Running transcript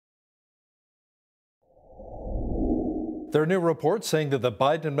There are new reports saying that the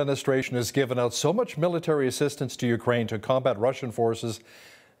Biden administration has given out so much military assistance to Ukraine to combat Russian forces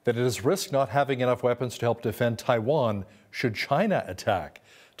that it has risked not having enough weapons to help defend Taiwan should China attack.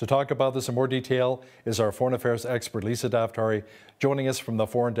 To talk about this in more detail is our foreign affairs expert, Lisa Daftari, joining us from the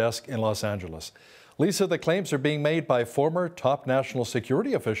Foreign Desk in Los Angeles. Lisa, the claims are being made by former top national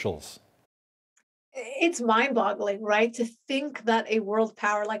security officials. It's mind-boggling, right? To think that a world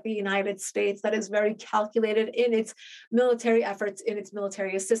power like the United States, that is very calculated in its military efforts, in its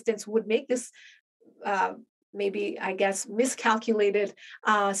military assistance, would make this uh, maybe, I guess, miscalculated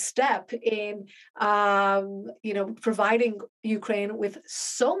step in, providing Ukraine with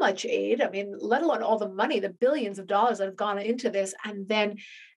so much aid. I mean, let alone all the money, the billions of dollars that have gone into this, and then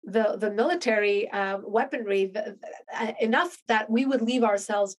the military weaponry, enough that we would leave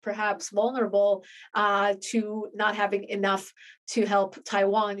ourselves perhaps vulnerable to not having enough to help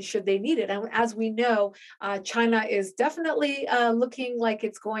Taiwan should they need it. And as we know, China is definitely looking like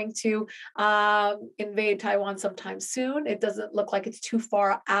it's going to invade Taiwan sometime soon. It doesn't look like it's too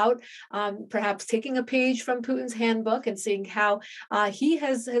far out. Perhaps taking a page from Putin's handbook and seeing how he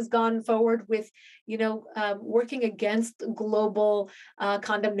has gone forward with, working against global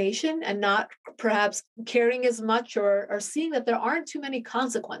condemnation and not perhaps caring as much or seeing that there aren't too many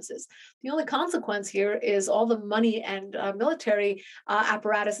consequences. The only consequence here is all the money and military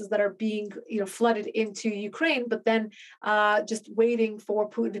apparatuses that are being flooded into Ukraine, but then just waiting for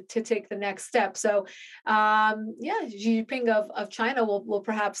Putin to take the next step. So Xi Jinping of China will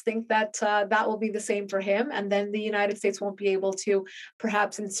perhaps think that that will be the same for him, and then the United States won't be able to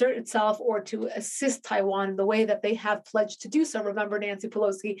perhaps insert itself or to assist Taiwan in the way that they have pledged to do so. Remember, Nancy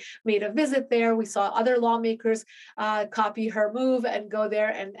Pelosi made a visit there. We saw other lawmakers copy her move and go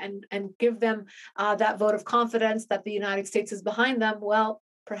there and give them that vote of confidence that the United States is behind them. Well,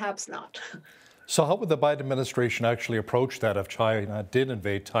 perhaps not. So how would the Biden administration actually approach that if China did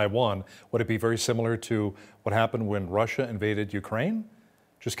invade Taiwan? Would it be very similar to what happened when Russia invaded Ukraine?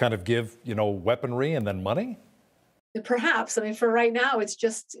 Just kind of give, weaponry and then money? Perhaps. I mean, for right now, it's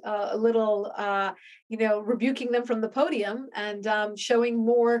just a little, rebuking them from the podium and showing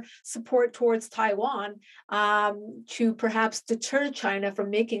more support towards Taiwan to perhaps deter China from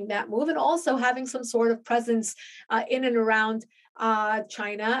making that move, and also having some sort of presence in and around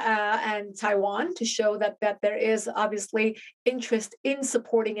China and Taiwan to show that there is obviously interest in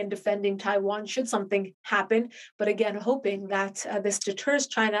supporting and defending Taiwan should something happen. But again, hoping that this deters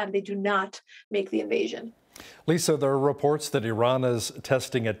China and they do not make the invasion. Lisa, there are reports that Iran is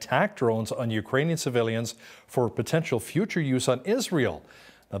testing attack drones on Ukrainian civilians for potential future use on Israel.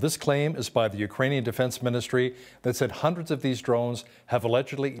 Now, this claim is by the Ukrainian Defense Ministry that said hundreds of these drones have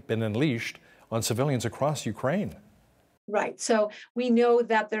allegedly been unleashed on civilians across Ukraine. Right. So we know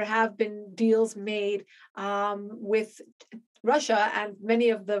that there have been deals made with Russia and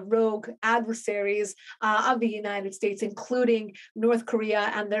many of the rogue adversaries of the United States, including North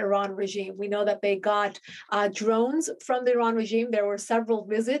Korea and the Iran regime. We know that they got drones from the Iran regime. There were several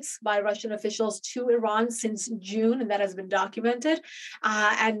visits by Russian officials to Iran since June, and that has been documented.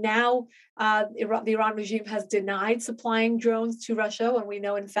 And now the Iran regime has denied supplying drones to Russia, and we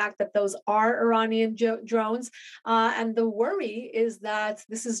know, in fact, that those are Iranian drones. And the worry is that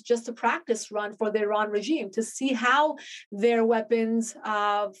this is just a practice run for the Iran regime to see how their weapons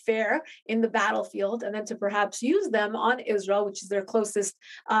fare in the battlefield, and then to perhaps use them on Israel, which is their closest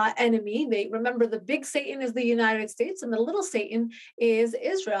enemy. They remember the big Satan is the United States, and the little Satan is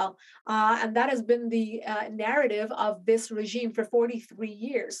Israel, and that has been the narrative of this regime for 43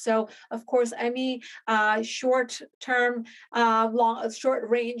 years. So, of course, any short-range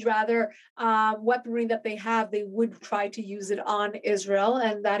weaponry that they have, they would try to use it on Israel,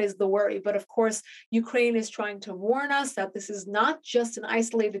 and that is the worry. But of course, Ukraine is trying to warn us that this is not just an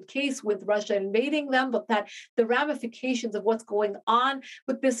isolated case with Russia invading them, but that the ramifications of what's going on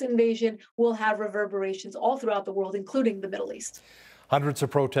with this invasion will have reverberations all throughout the world, including the Middle East. Hundreds of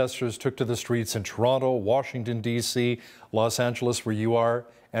protesters took to the streets in Toronto, Washington, D.C., Los Angeles, where you are,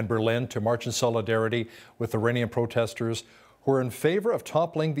 and Berlin to march in solidarity with Iranian protesters who are in favor of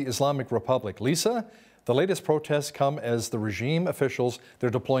toppling the Islamic Republic. Lisa, the latest protests come as the regime officials, they're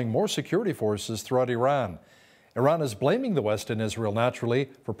deploying more security forces throughout Iran. Iran is blaming the West and Israel, naturally,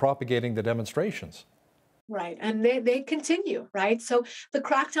 for propagating the demonstrations. Right. And they continue, right? So the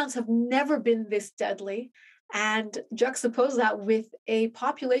crackdowns have never been this deadly. and juxtapose that with a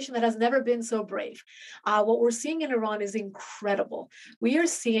population that has never been so brave. What we're seeing in Iran is incredible. We are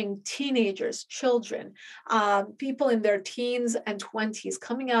seeing teenagers, children, people in their teens and 20s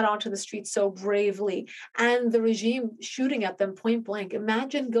coming out onto the streets so bravely, and the regime shooting at them point blank.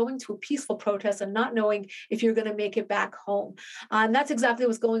 Imagine going to a peaceful protest and not knowing if you're going to make it back home. And that's exactly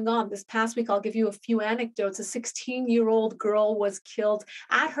what's going on. This past week, I'll give you a few anecdotes. A 16-year-old girl was killed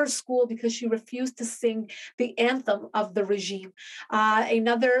at her school because she refused to sing the anthem of the regime.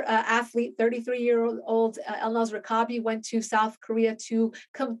 Another athlete, 33-year-old Elnaz Rakabi, went to South Korea to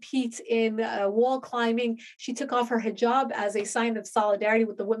compete in wall climbing. She took off her hijab as a sign of solidarity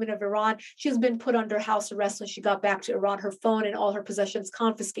with the women of Iran. She's been put under house arrest when she got back to Iran, her phone and all her possessions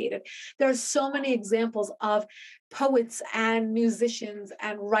confiscated. There are so many examples of poets and musicians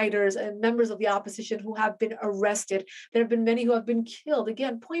and writers and members of the opposition who have been arrested. There have been many who have been killed,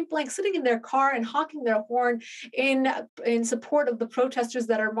 again, point blank, sitting in their car and honking their horn in support of the protesters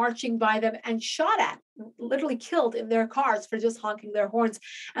that are marching by them, and shot at, literally killed in their cars for just honking their horns.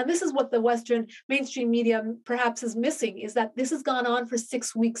 And this is what the Western mainstream media perhaps is missing, is that this has gone on for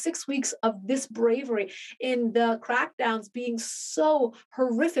 6 weeks of this bravery in the crackdowns being so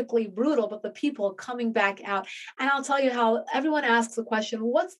horrifically brutal, but the people coming back out. And I'll tell you how everyone asks the question,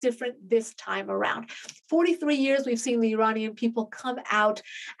 what's different this time around? 43 years we've seen the Iranian people come out,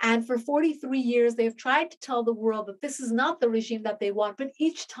 and for 43 years they've tried to tell the world that this is not the regime that they want, but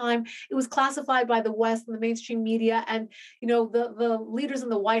each time it was classified by the West and the mainstream media and the leaders in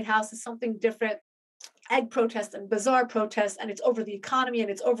the White House as something different. Egg protests and bizarre protests, and it's over the economy, and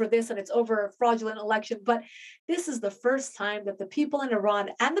it's over this, and it's over a fraudulent election. But this is the first time that the people in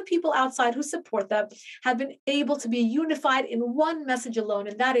Iran and the people outside who support them have been able to be unified in one message alone,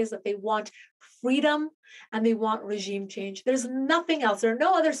 and that is that they want freedom and they want regime change. There's nothing else. There are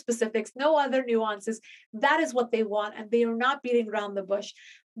no other specifics, no other nuances. That is what they want, and they are not beating around the bush.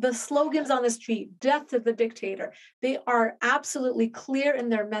 The slogans on the street, death to the dictator, they are absolutely clear in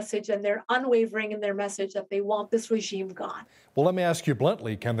their message, and they're unwavering in their message that they want this regime gone. Well, let me ask you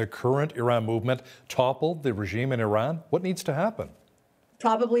bluntly, can the current Iran movement topple the regime in Iran? What needs to happen?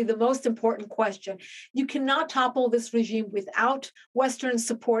 Probably the most important question. You cannot topple this regime without Western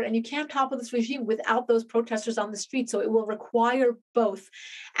support, and you can't topple this regime without those protesters on the street. So it will require both.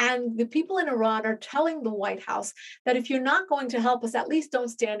 And the people in Iran are telling the White House that if you're not going to help us, at least don't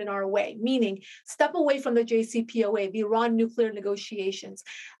stand in our way, meaning step away from the JCPOA, the Iran nuclear negotiations,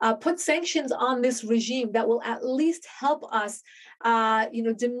 put sanctions on this regime that will at least help us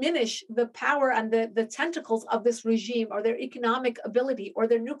diminish the power and the tentacles of this regime, or their economic ability, or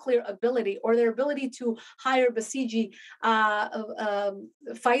their nuclear ability, or their ability to hire Basiji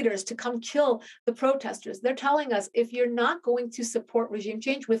fighters to come kill the protesters. They're telling us, if you're not going to support regime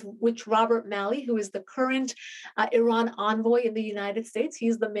change, with which Robert Malley, who is the current Iran envoy in the United States,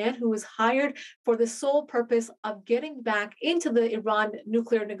 he's the man who was hired for the sole purpose of getting back into the Iran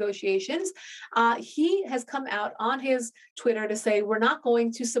nuclear negotiations. He has come out on his Twitter to say, we're not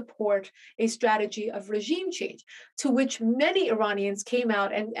going to support a strategy of regime change, to which many Iranians came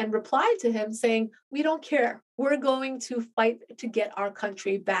out and replied to him saying, we don't care. We're going to fight to get our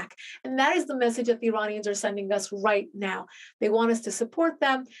country back. And that is the message that the Iranians are sending us right now. They want us to support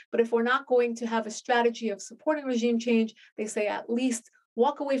them, but if we're not going to have a strategy of supporting regime change, they say at least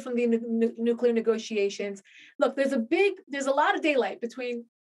walk away from the nuclear negotiations. Look, there's a lot of daylight between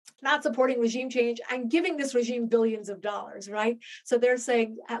not supporting regime change and giving this regime billions of dollars, right? So they're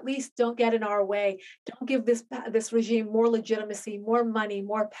saying, at least don't get in our way. Don't give this regime more legitimacy, more money,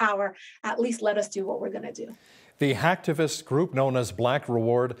 more power. At least let us do what we're going to do. The hacktivist group known as Black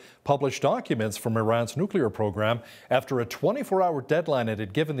Reward published documents from Iran's nuclear program after a 24-hour deadline it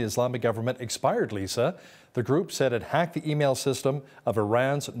had given the Islamic government expired, Lisa. The group said it hacked the email system of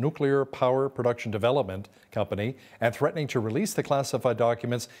Iran's nuclear power production development company and threatening to release the classified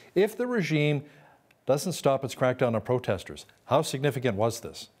documents if the regime doesn't stop its crackdown on protesters. How significant was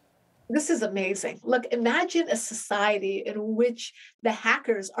this? This is amazing. Look, imagine a society in which the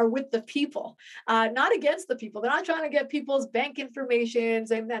hackers are with the people, not against the people. They're not trying to get people's bank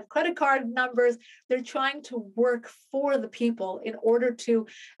informations and credit card numbers. They're trying to work for the people in order to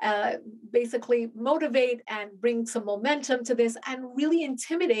basically motivate and bring some momentum to this and really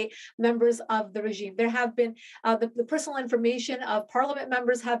intimidate members of the regime. There have been the personal information of parliament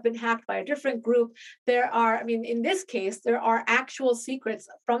members have been hacked by a different group. In this case, there are actual secrets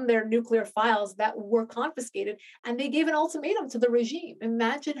from their nuclear nuclear files that were confiscated, and they gave an ultimatum to the regime.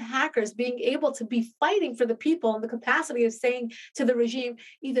 Imagine hackers being able to be fighting for the people and the capacity of saying to the regime,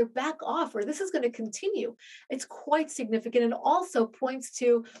 either back off or this is going to continue. It's quite significant and also points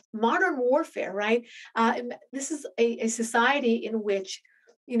to modern warfare, right? This is a society in which,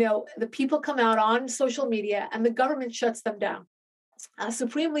 the people come out on social media and the government shuts them down.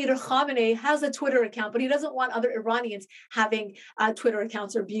 Supreme Leader Khamenei has a Twitter account, but he doesn't want other Iranians having Twitter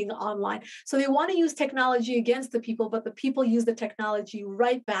accounts or being online. So they want to use technology against the people, but the people use the technology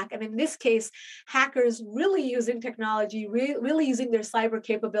right back. And in this case, hackers really using technology, really using their cyber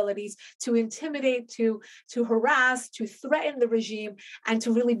capabilities to intimidate, to harass, to threaten the regime, and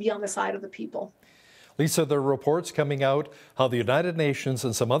to really be on the side of the people. Lisa, there are reports coming out how the United Nations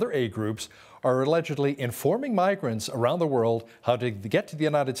and some other aid groups are allegedly informing migrants around the world how to get to the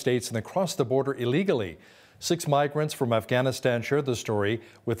United States and then cross the border illegally. 6 migrants from Afghanistan shared the story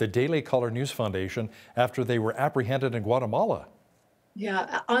with the Daily Caller News Foundation after they were apprehended in Guatemala.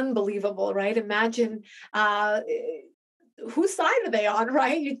 Yeah, unbelievable, right? Imagine whose side are they on,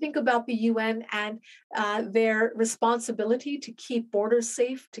 right? You think about the UN and their responsibility to keep borders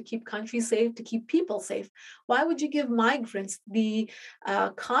safe, to keep countries safe, to keep people safe. Why would you give migrants the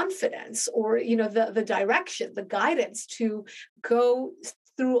confidence or the direction, the guidance to go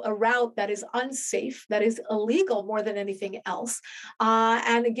through a route that is unsafe, that is illegal more than anything else?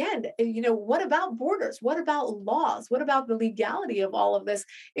 And again, what about borders? What about laws? What about the legality of all of this?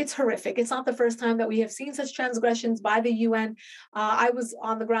 It's horrific. It's not the first time that we have seen such transgressions by the UN. I was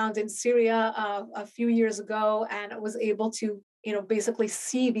on the ground in Syria a few years ago and was able to basically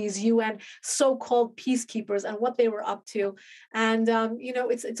see these UN so-called peacekeepers and what they were up to. And,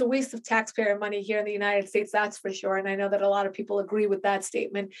 it's a waste of taxpayer money here in the United States, that's for sure. And I know that a lot of people agree with that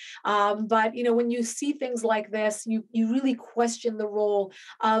statement. But, when you see things like this, you really question the role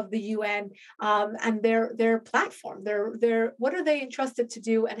of the UN and their platform. What are they entrusted to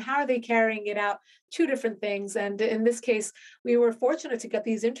do and how are they carrying it out? Two different things. And in this case, we were fortunate to get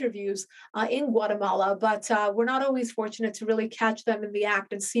these interviews in Guatemala, but we're not always fortunate to really catch them in the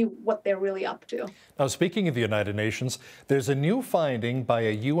act and see what they're really up to. Now, speaking of the United Nations, there's a new finding by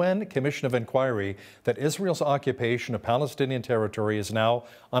a UN Commission of Inquiry that Israel's occupation of Palestinian territory is now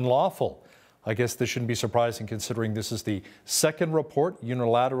unlawful. I guess this shouldn't be surprising considering this is the second report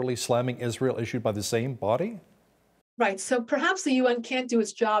unilaterally slamming Israel issued by the same body. Right. So perhaps the UN can't do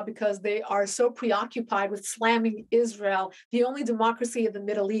its job because they are so preoccupied with slamming Israel, the only democracy in the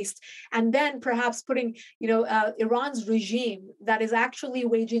Middle East, and then perhaps putting, Iran's regime that is actually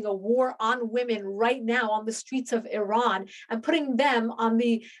waging a war on women right now on the streets of Iran and putting them on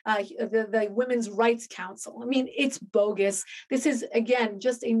the Women's Rights Council. I mean, it's bogus. This is, again,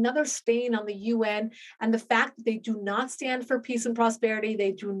 just another stain on the UN and the fact that they do not stand for peace and prosperity.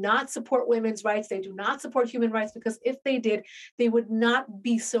 They do not support women's rights. They do not support human rights because if they did, they would not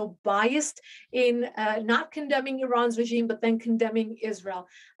be so biased in not condemning Iran's regime, but then condemning Israel.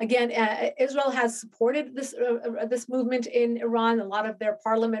 Again, Israel has supported this movement in Iran. A lot of their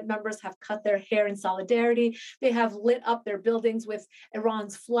parliament members have cut their hair in solidarity. They have lit up their buildings with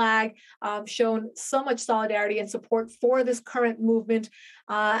Iran's flag, shown so much solidarity and support for this current movement.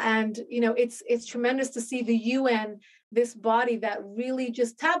 And it's tremendous to see the UN, this body that really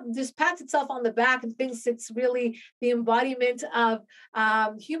just pats itself on the back and thinks it's really the embodiment of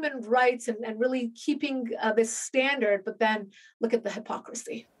human rights and really keeping this standard. But then look at the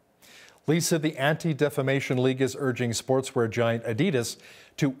hypocrisy. Lisa, the Anti-Defamation League is urging sportswear giant Adidas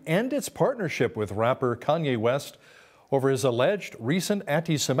to end its partnership with rapper Kanye West over his alleged recent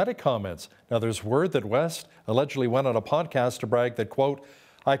anti-Semitic comments. Now, there's word that West allegedly went on a podcast to brag that, quote,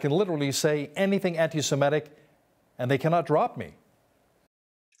 "I can literally say anything anti-Semitic and they cannot drop me."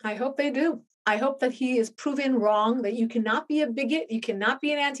 I hope they do. I hope that he is proven wrong, that you cannot be a bigot, you cannot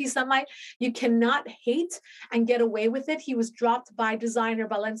be an anti-Semite, you cannot hate and get away with it. He was dropped by designer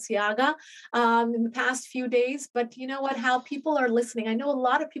Balenciaga in the past few days, but you know what, how people are listening. I know a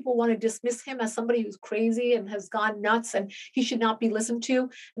lot of people want to dismiss him as somebody who's crazy and has gone nuts and he should not be listened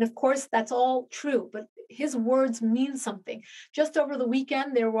to. And of course, that's all true, but his words mean something. Just over the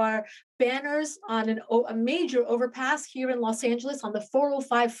weekend, there were banners on a major overpass here in Los Angeles on the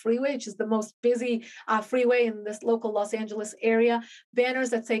 405 freeway, which is the most busy freeway in this local Los Angeles area. Banners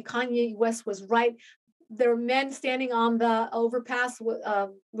that say Kanye West was right. There are men standing on the overpass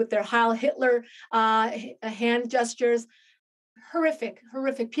with their Heil Hitler hand gestures. Horrific.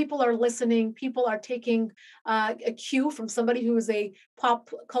 People are listening. People are taking a cue from somebody who is a pop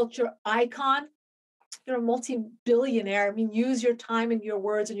culture icon. multi-billionaire. I mean, use your time and your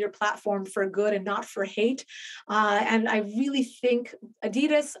words and your platform for good and not for hate. And I really think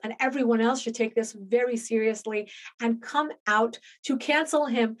Adidas and everyone else should take this very seriously and come out to cancel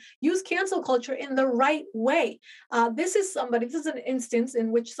him. Use cancel culture in the right way. This is an instance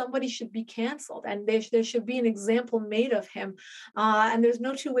in which somebody should be canceled, and there should be an example made of him. And there's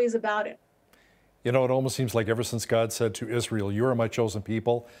no two ways about it. You know, it almost seems like ever since God said to Israel, "You are my chosen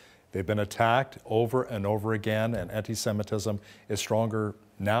people," they've been attacked over and over again, and anti-Semitism is stronger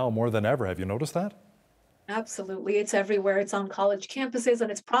now more than ever. Have you noticed that? Absolutely. It's everywhere. It's on college campuses and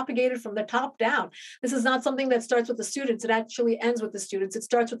it's propagated from the top down. This is not something that starts with the students. It actually ends with the students. It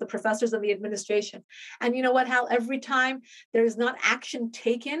starts with the professors and the administration. And you know what, Hal? Every time there is not action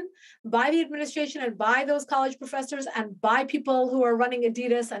taken by the administration and by those college professors and by people who are running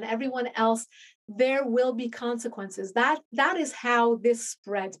Adidas and everyone else, there will be consequences. That is how this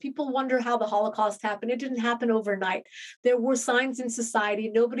spreads. People wonder how the Holocaust happened. It didn't happen overnight. There were signs in society.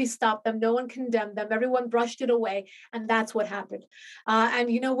 Nobody stopped them. No one condemned them. Everyone brushed it away. And that's what happened. And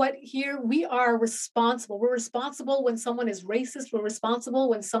you know what? Here we are responsible. We're responsible when someone is racist. We're responsible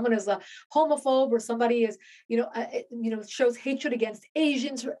when someone is a homophobe or somebody is, shows hatred against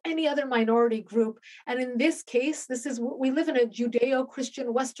Asians or any other minority group. And in this case, we live in a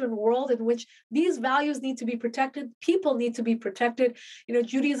Judeo-Christian Western world in which these values need to be protected. People need to be protected.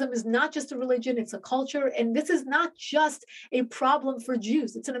 Judaism is not just a religion, it's a culture. And this is not just a problem for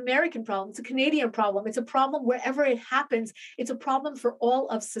Jews. It's an American problem. It's a Canadian problem. It's a problem wherever it happens. It's a problem for all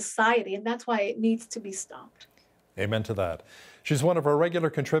of society. And that's why it needs to be stopped. Amen to that. She's one of our regular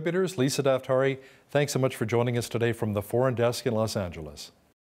contributors, Lisa Daftari. Thanks so much for joining us today from the Foreign Desk in Los Angeles.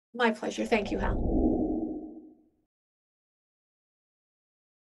 My pleasure. Thank you, Hal.